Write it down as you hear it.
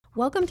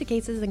Welcome to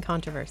Cases and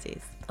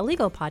Controversies, a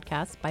legal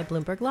podcast by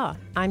Bloomberg Law.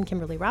 I'm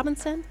Kimberly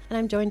Robinson, and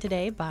I'm joined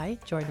today by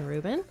Jordan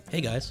Rubin.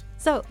 Hey, guys.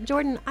 So,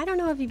 Jordan, I don't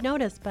know if you've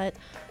noticed, but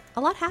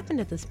a lot happened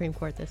at the Supreme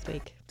Court this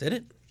week. Did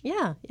it?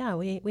 Yeah,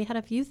 we had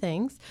a few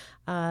things.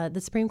 The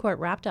Supreme Court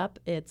wrapped up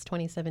its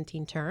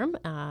 2017 term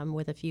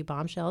with a few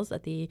bombshells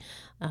at the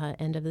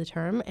end of the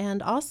term.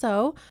 And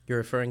also... You're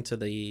referring to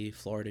the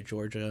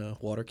Florida-Georgia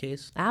water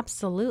case?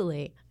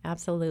 Absolutely.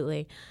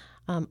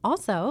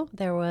 Also,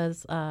 there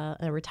was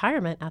a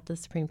retirement at the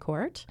Supreme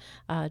Court.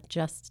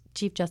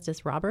 Chief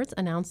Justice Roberts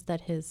announced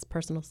that his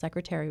personal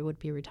secretary would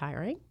be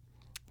retiring.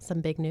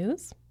 Some big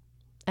news.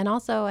 And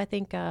also, I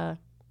think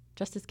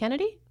Justice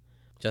Kennedy?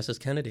 Justice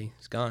Kennedy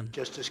is gone.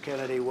 Justice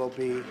Kennedy will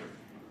be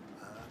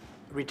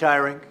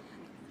retiring,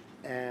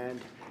 and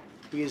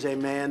he is a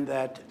man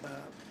that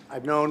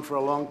I've known for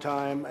a long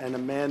time and a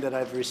man that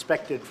I've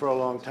respected for a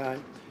long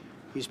time.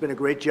 He's been a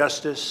great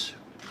justice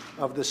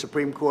of the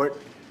Supreme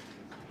Court.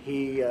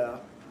 He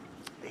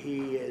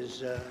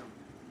is a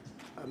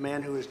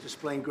man who is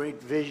displaying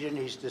great vision.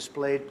 He's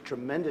displayed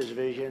tremendous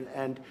vision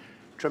and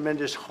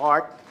tremendous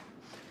heart,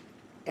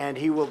 and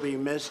he will be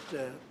missed,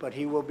 but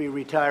he will be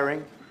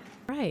retiring.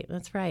 Right,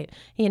 that's right.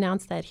 He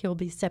announced that he'll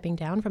be stepping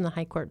down from the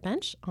High Court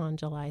bench on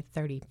July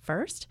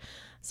 31st.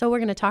 So we're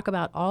going to talk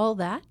about all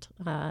that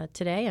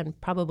today and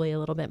probably a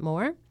little bit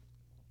more.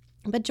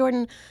 But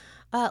Jordan,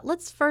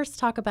 let's first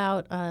talk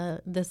about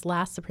this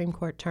last Supreme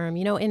Court term.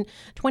 You know, in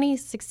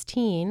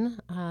 2016,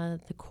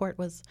 the court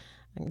was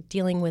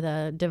dealing with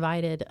a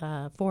divided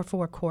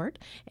 4-4 court.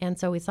 And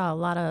so we saw a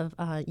lot of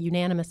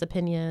unanimous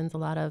opinions, a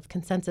lot of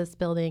consensus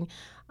building.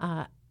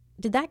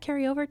 Did that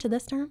carry over to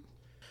this term?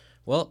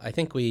 Well, I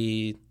think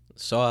we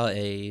saw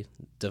a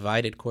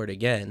divided court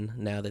again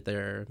now that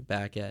they're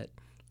back at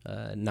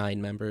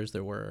 9 members.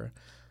 There were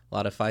a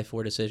lot of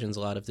 5-4 decisions, a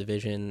lot of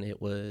division.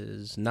 It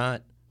was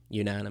not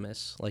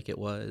unanimous like it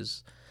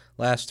was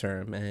last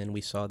term, and we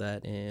saw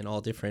that in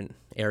all different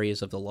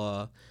areas of the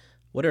law.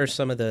 What are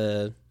some of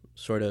the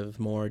sort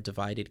of more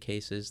divided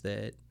cases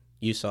that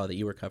you saw that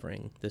you were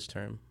covering this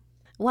term?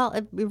 Well,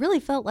 it really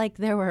felt like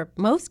there were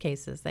most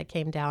cases that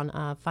came down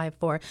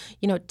 5-4.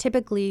 You know,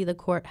 typically the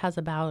court has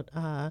about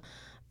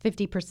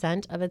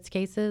 50% of its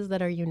cases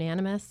that are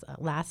unanimous.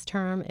 Last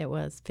term, it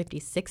was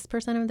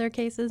 56% of their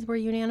cases were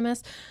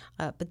unanimous.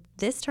 But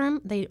this term,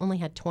 they only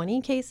had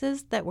 20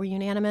 cases that were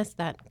unanimous.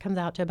 That comes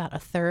out to about a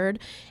third.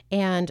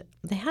 And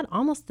they had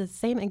almost the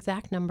same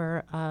exact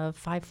number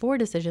of 5-4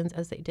 decisions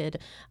as they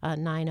did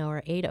 9-0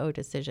 or 8-0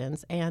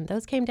 decisions. And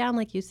those came down,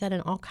 like you said,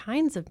 in all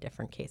kinds of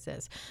different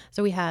cases.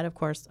 So we had, of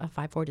course, a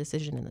 5-4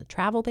 decision in the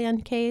travel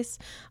ban case,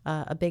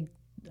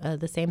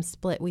 the same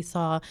split we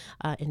saw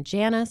in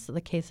Janus,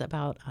 the case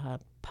about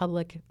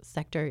public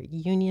sector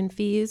union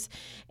fees,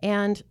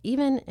 and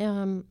even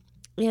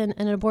in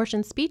an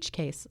abortion speech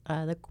case,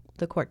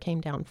 the court came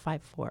down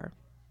 5-4.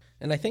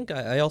 And I think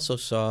I also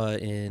saw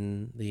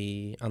on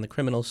the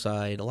criminal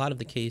side, a lot of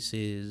the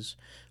cases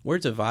were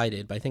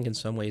divided, but I think in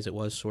some ways it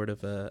was sort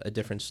of a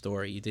different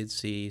story. You did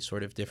see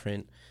sort of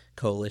different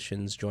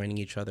coalitions joining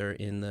each other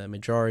in the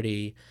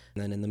majority,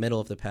 and then in the middle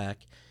of the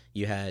pack,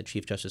 you had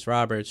Chief Justice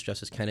Roberts,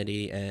 Justice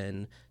Kennedy,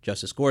 and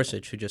Justice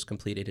Gorsuch, who just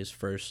completed his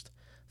first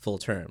full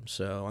term.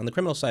 So on the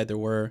criminal side, there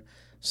were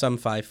some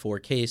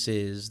 5-4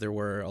 cases. There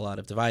were a lot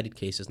of divided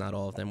cases. Not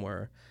all of them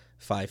were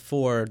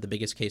 5-4. The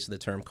biggest case of the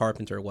term,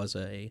 Carpenter, was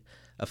a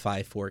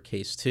 5-4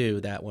 case, too.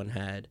 That one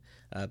had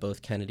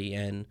both Kennedy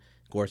and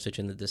Gorsuch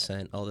in the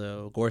dissent,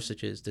 although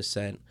Gorsuch's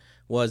dissent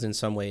was in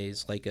some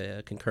ways like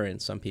a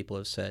concurrence, some people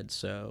have said.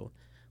 So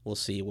we'll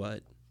see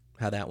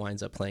how that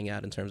winds up playing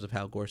out in terms of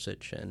how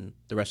Gorsuch and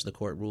the rest of the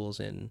court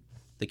rules in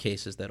the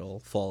cases that'll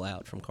fall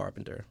out from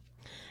Carpenter.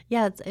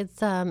 Yeah,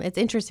 it's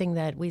interesting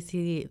that we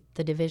see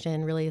the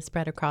division really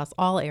spread across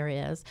all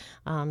areas,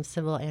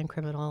 civil and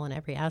criminal, and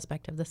every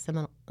aspect of the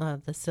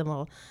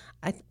civil.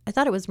 I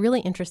thought it was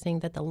really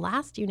interesting that the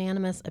last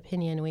unanimous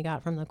opinion we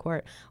got from the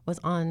court was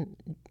on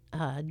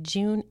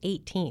June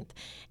 18th,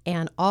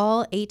 and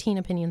all 18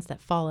 opinions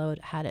that followed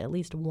had at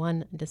least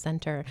one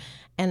dissenter.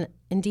 And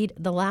indeed,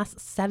 the last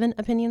 7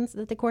 opinions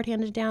that the court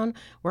handed down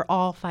were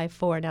all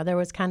 5-4. Now, there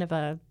was kind of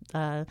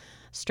a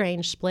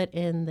strange split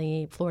in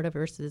the Florida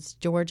versus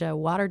Georgia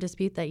water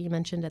dispute that you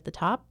mentioned at the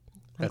top.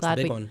 I'm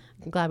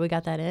glad we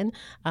got that in.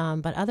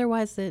 But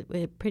otherwise,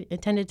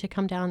 it tended to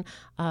come down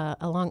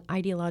along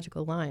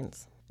ideological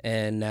lines.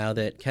 And now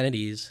that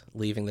Kennedy's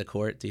leaving the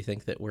court, do you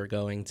think that we're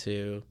going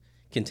to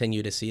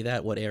continue to see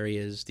that? What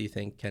areas do you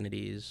think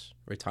Kennedy's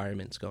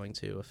retirement's going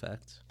to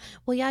affect?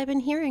 Well, yeah, I've been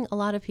hearing a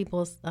lot of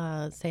people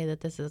say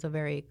that this is a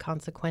very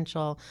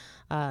consequential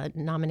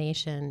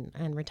nomination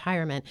and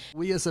retirement.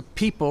 We as a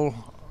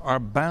people are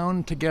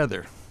bound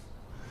together.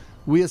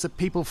 We as a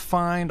people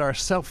find our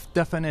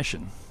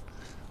self-definition,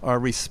 our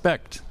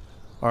respect,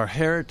 our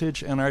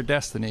heritage, and our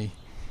destiny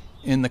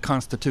in the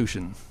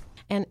Constitution.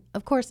 And,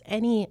 of course,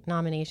 any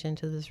nomination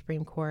to the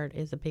Supreme Court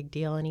is a big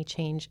deal. Any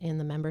change in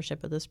the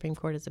membership of the Supreme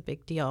Court is a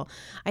big deal.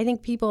 I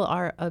think people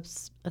are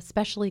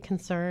especially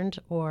concerned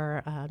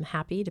or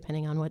happy,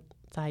 depending on what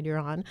side you're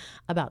on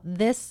about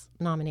this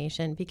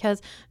nomination,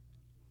 because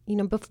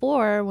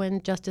before,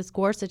 when Justice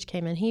Gorsuch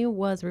came in, he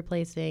was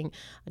replacing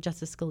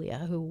Justice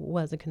Scalia, who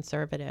was a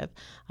conservative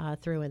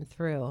through and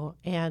through.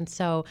 And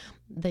so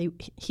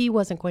he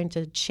wasn't going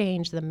to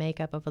change the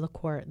makeup of the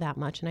court that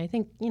much. And I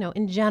think,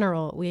 in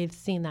general, we've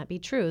seen that be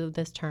true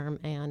this term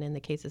and in the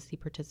cases he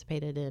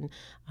participated in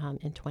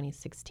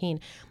 2016.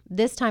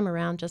 This time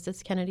around,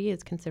 Justice Kennedy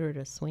is considered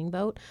a swing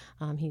vote.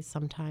 He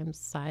sometimes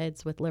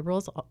sides with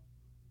liberals.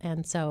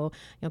 And so,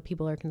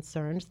 people are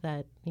concerned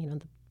that,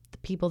 the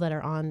people that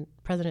are on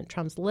President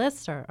Trump's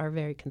list are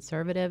very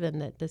conservative,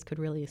 and that this could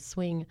really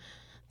swing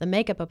the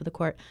makeup of the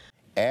court.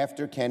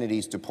 After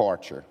Kennedy's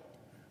departure,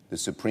 the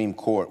Supreme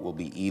Court will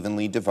be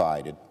evenly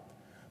divided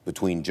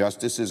between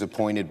justices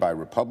appointed by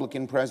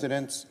Republican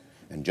presidents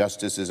and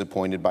justices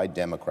appointed by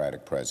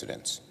Democratic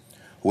presidents.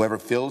 Whoever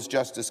fills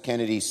Justice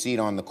Kennedy's seat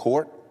on the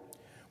court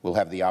will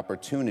have the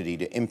opportunity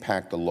to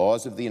impact the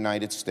laws of the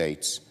United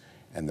States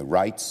and the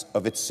rights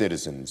of its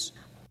citizens.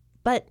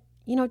 But,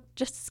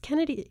 Justice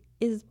Kennedy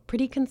is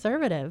pretty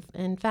conservative.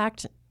 In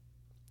fact,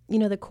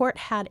 the court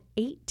had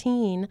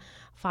 18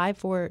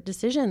 5-4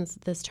 decisions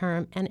this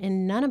term, and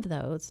in none of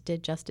those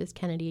did Justice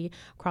Kennedy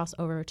cross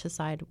over to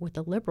side with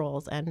the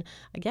liberals. And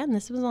again,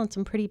 this was on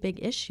some pretty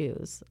big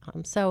issues.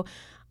 So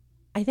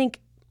I think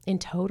in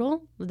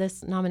total,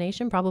 this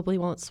nomination probably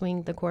won't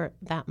swing the court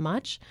that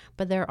much,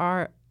 but there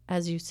are,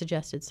 as you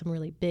suggested, some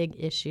really big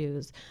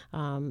issues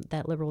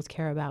that liberals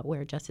care about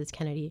where Justice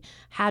Kennedy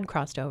had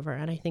crossed over.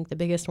 And I think the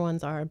biggest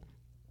ones are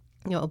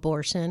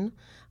abortion,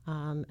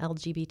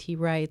 LGBT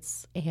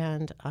rights,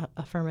 and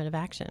affirmative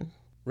action.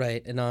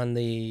 Right. And on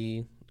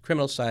the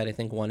criminal side, I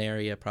think one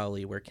area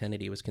probably where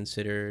Kennedy was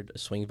considered a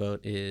swing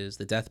vote is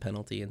the death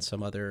penalty and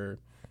some other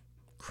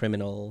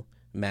criminal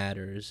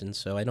matters. And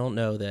so I don't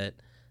know that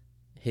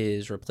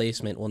his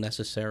replacement will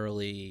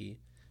necessarily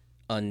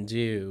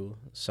undo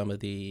some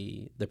of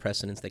the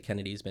precedents that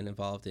Kennedy's been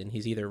involved in.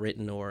 He's either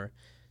written or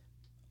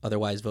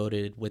otherwise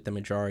voted with the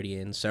majority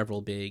in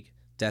several big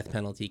death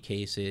penalty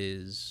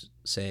cases,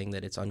 saying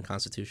that it's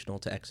unconstitutional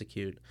to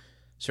execute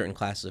certain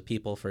classes of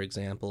people, for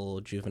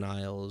example,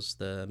 juveniles,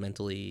 the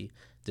mentally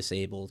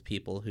disabled,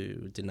 people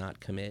who did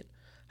not commit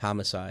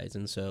homicides.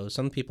 And so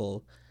some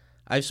people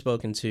I've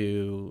spoken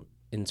to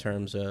in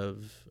terms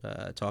of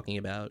talking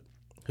about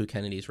who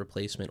Kennedy's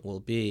replacement will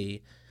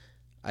be,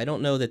 I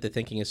don't know that the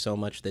thinking is so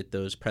much that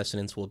those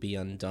precedents will be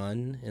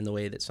undone in the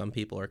way that some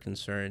people are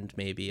concerned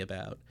maybe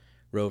about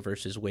Roe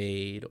versus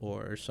Wade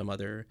or some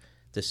other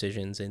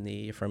decisions in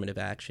the affirmative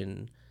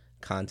action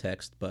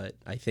context. But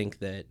I think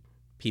that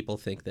people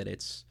think that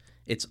it's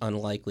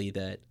unlikely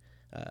that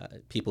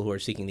people who are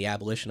seeking the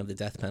abolition of the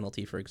death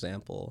penalty, for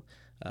example,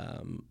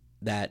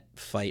 that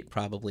fight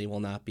probably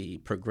will not be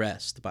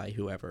progressed by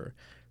whoever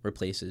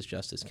replaces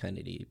Justice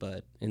Kennedy.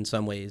 But in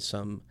some ways,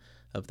 some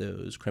of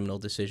those criminal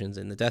decisions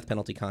in the death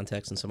penalty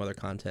context and some other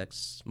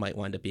contexts might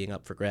wind up being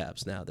up for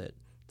grabs now that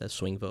the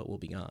swing vote will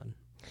be gone.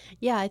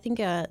 Yeah, I think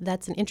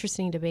that's an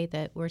interesting debate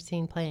that we're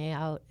seeing play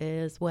out,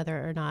 is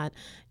whether or not,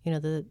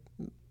 the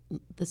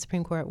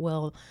Supreme Court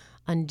will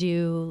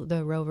undo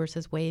the Roe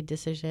versus Wade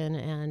decision,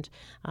 and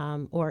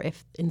or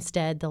if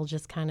instead they'll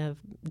just kind of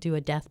do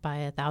a death by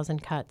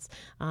 1,000 cuts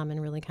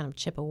and really kind of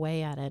chip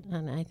away at it.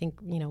 And I think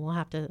we'll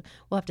have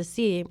to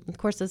see. Of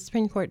course, the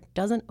Supreme Court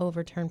doesn't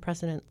overturn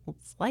precedent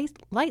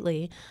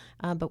lightly,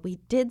 but we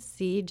did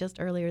see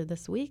just earlier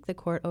this week the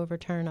court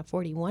overturn a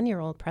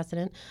 41-year-old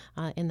precedent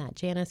in that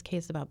Janus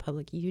case about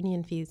public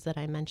union fees that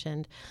I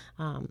mentioned,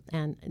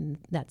 and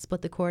that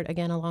split the court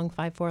again along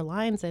 5-4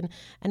 lines.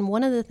 And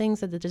one of the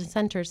things that the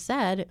dissenters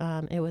said,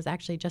 it was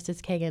actually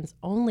Justice Kagan's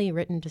only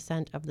written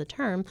dissent of the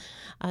term.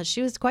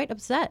 She was quite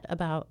upset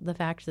about the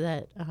fact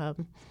that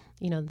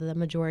the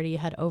majority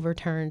had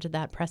overturned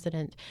that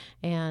precedent,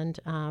 and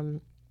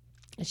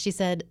she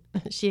said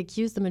she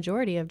accused the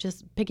majority of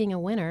just picking a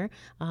winner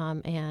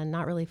and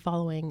not really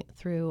following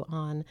through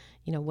on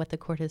what the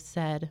court has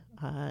said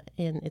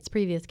in its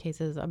previous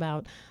cases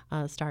about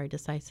stare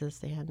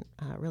decisis and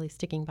really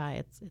sticking by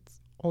its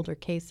older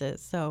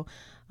cases. So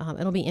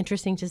it'll be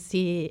interesting to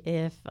see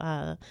if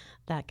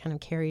that kind of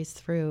carries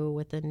through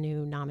with the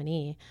new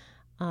nominee.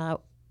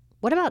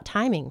 What about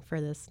timing for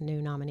this new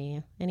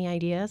nominee? Any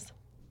ideas?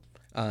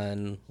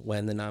 On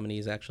when the nominee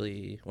is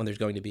when there's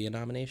going to be a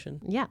nomination?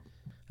 Yeah.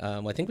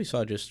 I think we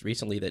saw just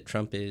recently that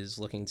Trump is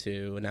looking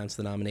to announce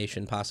the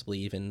nomination possibly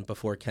even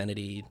before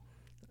Kennedy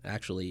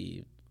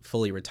actually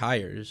fully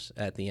retires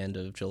at the end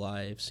of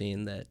July. I've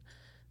seen that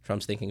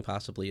Trump's thinking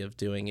possibly of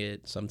doing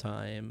it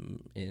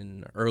sometime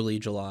in early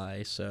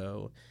July.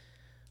 So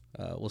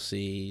we'll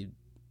see,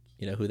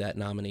 who that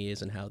nominee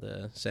is and how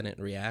the Senate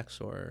reacts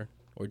or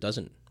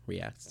doesn't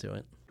react to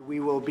it.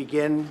 We will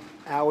begin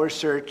our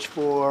search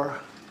for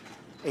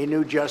a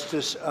new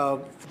justice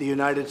of the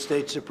United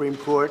States Supreme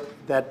Court.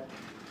 That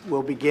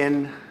will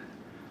begin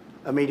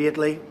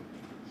immediately.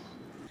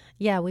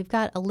 Yeah, we've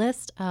got a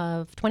list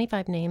of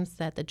 25 names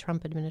that the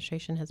Trump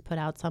administration has put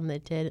out, some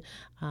that did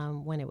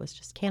when it was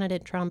just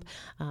candidate Trump,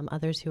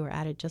 others who were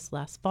added just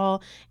last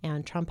fall.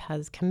 And Trump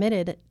has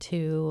committed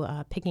to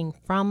picking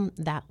from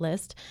that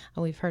list.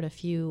 We've heard a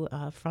few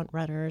front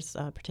runners,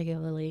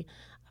 particularly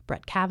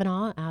Brett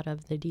Kavanaugh out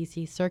of the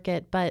D.C.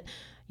 circuit. But,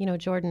 you know,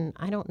 Jordan,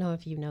 I don't know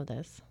if you know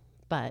this,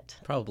 but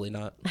Probably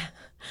not.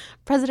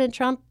 President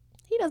Trump,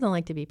 he doesn't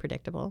like to be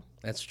predictable.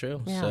 That's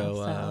true. Yeah,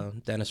 So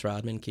Dennis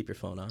Rodman, keep your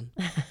phone on.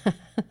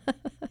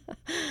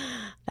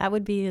 That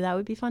would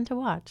be fun to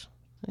watch.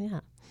 Yeah.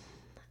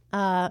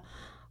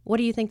 What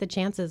do you think the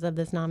chances of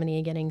this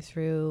nominee getting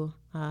through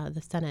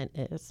the Senate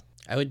is?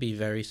 I would be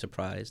very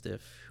surprised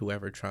if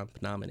whoever Trump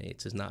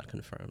nominates is not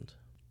confirmed.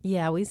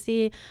 Yeah, we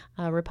see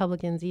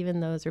Republicans,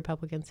 even those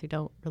Republicans who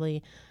don't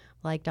really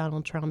like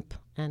Donald Trump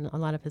and a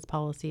lot of his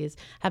policies,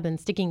 have been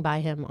sticking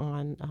by him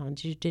on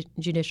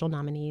judicial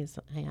nominees,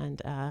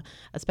 and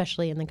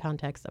especially in the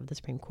context of the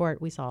Supreme Court.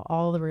 We saw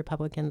all the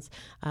Republicans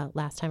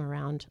last time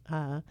around,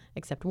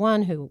 except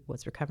one who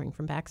was recovering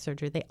from back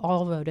surgery. They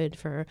all voted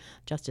for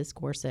Justice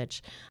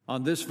Gorsuch.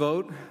 On this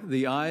vote,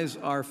 the ayes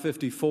are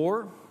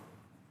 54,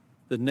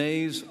 the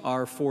nays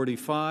are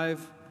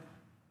 45.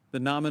 The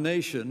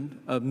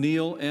nomination of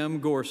Neil M.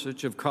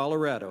 Gorsuch of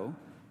Colorado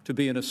to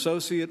be an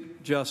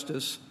Associate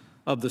Justice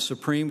of the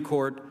Supreme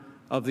Court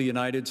of the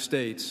United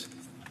States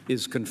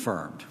is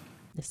confirmed.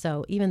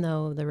 So even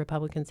though the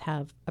Republicans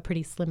have a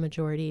pretty slim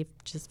majority,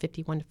 just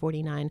 51 to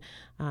 49,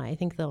 I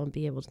think they'll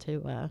be able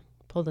to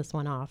pull this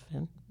one off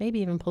and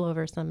maybe even pull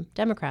over some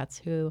Democrats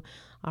who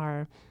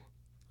are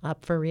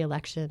up for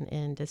re-election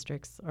in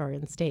districts or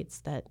in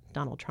states that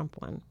Donald Trump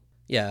won.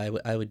 Yeah,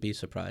 I would be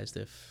surprised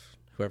if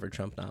whoever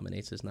Trump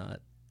nominates is not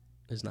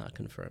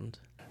confirmed.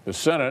 The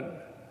Senate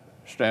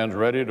stands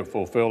ready to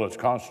fulfill its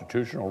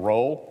constitutional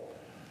role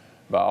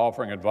by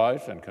offering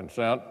advice and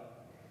consent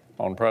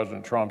on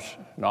President Trump's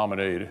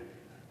nominee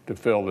to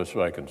fill this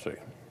vacancy.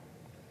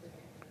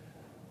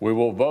 We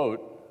will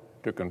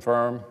vote to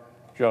confirm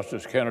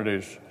Justice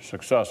Kennedy's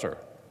successor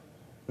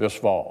this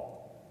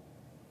fall.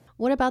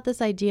 What about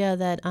this idea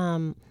that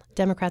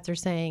Democrats are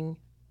saying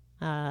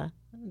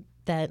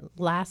that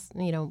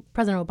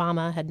President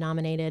Obama had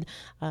nominated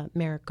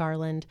Merrick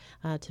Garland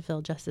to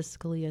fill Justice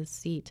Scalia's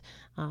seat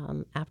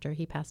after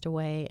he passed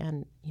away,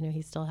 and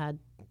he still had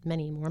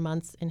many more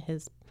months in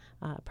his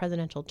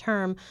presidential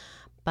term,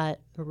 but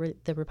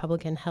the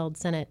Republican-held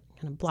Senate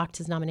kind of blocked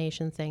his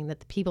nomination, saying that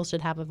the people should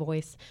have a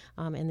voice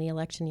in the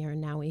election year. And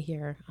now we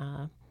hear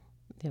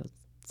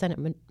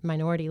Senate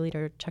Minority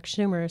Leader Chuck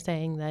Schumer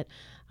saying that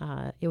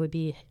it would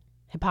be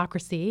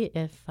hypocrisy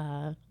if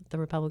the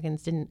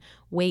Republicans didn't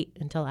wait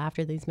until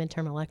after these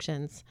midterm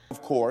elections.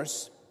 Of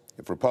course,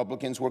 if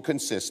Republicans were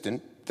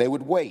consistent, they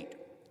would wait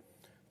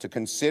to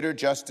consider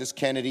Justice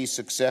Kennedy's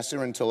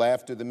successor until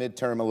after the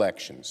midterm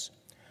elections.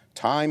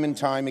 Time and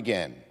time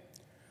again,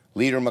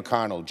 Leader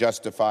McConnell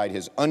justified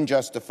his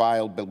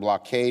unjustifiable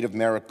blockade of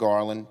Merrick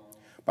Garland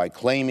by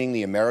claiming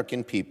the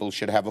American people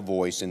should have a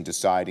voice in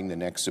deciding the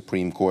next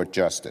Supreme Court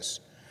justice.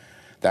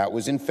 That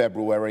was in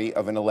February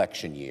of an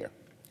election year.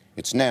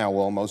 It's now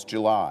almost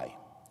July.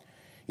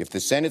 If the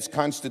Senate's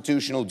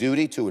constitutional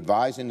duty to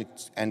advise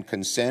and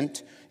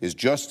consent is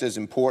just as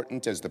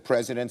important as the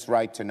president's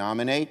right to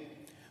nominate,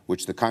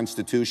 which the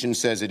Constitution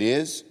says it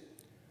is,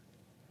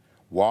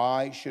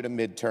 why should a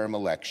midterm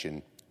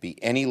election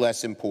be any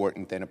less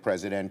important than a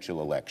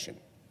presidential election?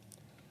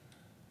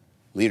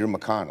 Leader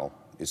McConnell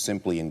is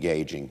simply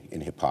engaging in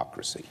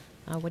hypocrisy.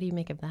 What do you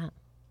make of that?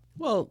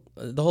 Well,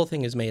 the whole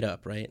thing is made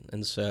up, right?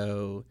 And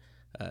so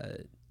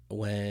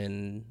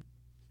when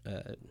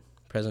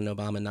President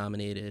Obama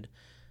nominated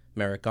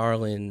Merrick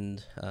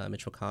Garland,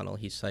 Mitch McConnell,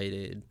 he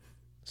cited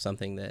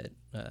something that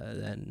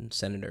then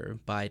Senator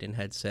Biden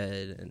had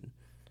said, and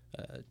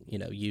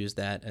used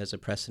that as a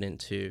precedent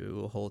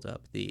to hold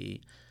up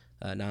the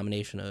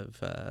nomination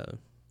of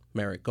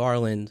Merrick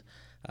Garland.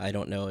 I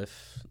don't know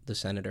if the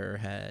senator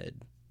had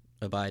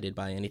abided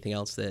by anything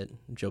else that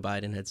Joe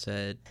Biden had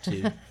said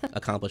to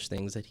accomplish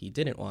things that he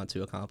didn't want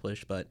to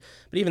accomplish. But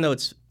even though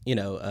it's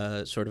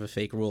sort of a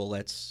fake rule,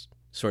 let's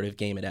sort of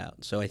game it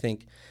out. So I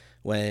think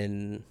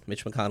when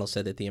Mitch McConnell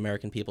said that the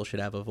American people should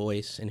have a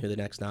voice in who the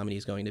next nominee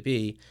is going to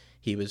be,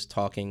 he was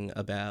talking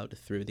about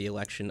through the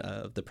election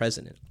of the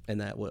president,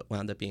 and that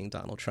wound up being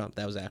Donald Trump.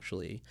 That was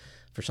actually,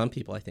 for some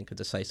people, I think, a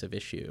decisive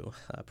issue,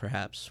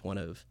 perhaps one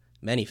of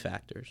many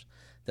factors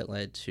that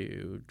led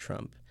to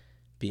Trump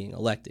being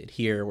elected.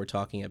 Here we're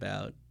talking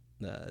about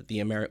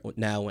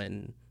now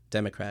when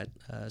Democrat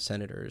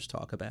senators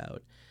talk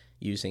about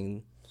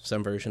using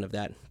some version of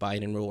that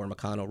Biden rule or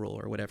McConnell rule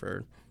or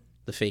whatever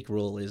the fake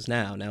rule is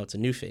now. Now it's a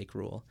new fake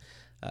rule.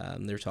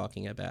 They're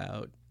talking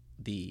about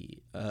the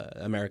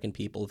American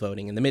people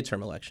voting in the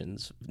midterm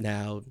elections.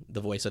 Now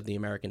the voice of the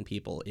American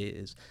people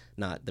is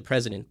not the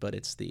president, but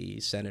it's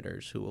the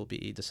senators who will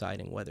be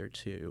deciding whether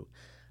to,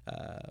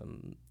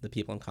 the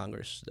people in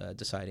Congress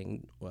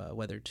deciding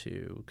whether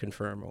to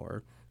confirm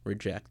or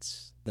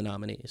rejects the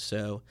nominee.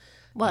 So,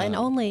 well, and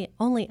only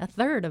a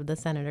third of the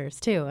senators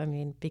too. I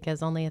mean,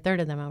 because only a third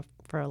of them are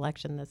for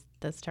election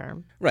this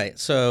term. Right.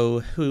 So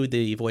who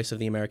the voice of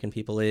the American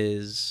people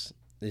is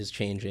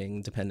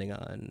changing depending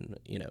on,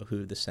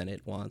 who the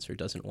Senate wants or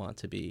doesn't want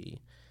to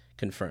be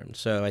confirmed.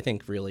 So I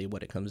think really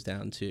what it comes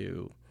down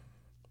to,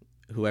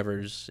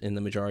 whoever's in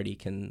the majority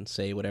can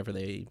say whatever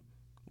they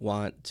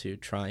want to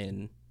try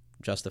and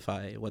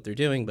justify what they're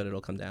doing, but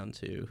it'll come down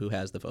to who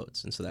has the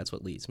votes. And so that's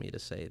what leads me to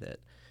say that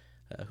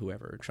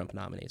whoever Trump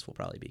nominates will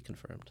probably be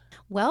confirmed.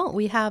 Well,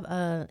 we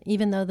have,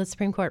 even though the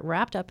Supreme Court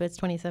wrapped up its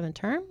 27th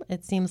term,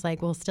 it seems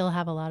like we'll still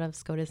have a lot of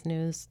SCOTUS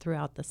news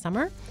throughout the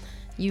summer.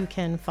 You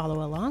can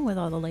follow along with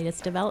all the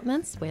latest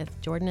developments with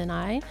Jordan and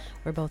I.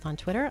 We're both on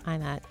Twitter.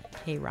 I'm at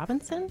Kay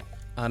Robinson.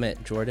 I'm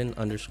at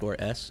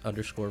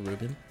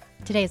Jordan_S_Rubin.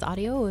 Today's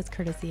audio was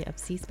courtesy of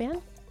C-SPAN.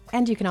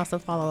 And you can also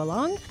follow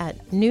along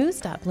at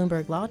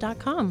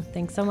news.bloomberglaw.com.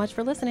 Thanks so much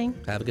for listening.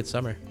 Have a good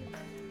summer.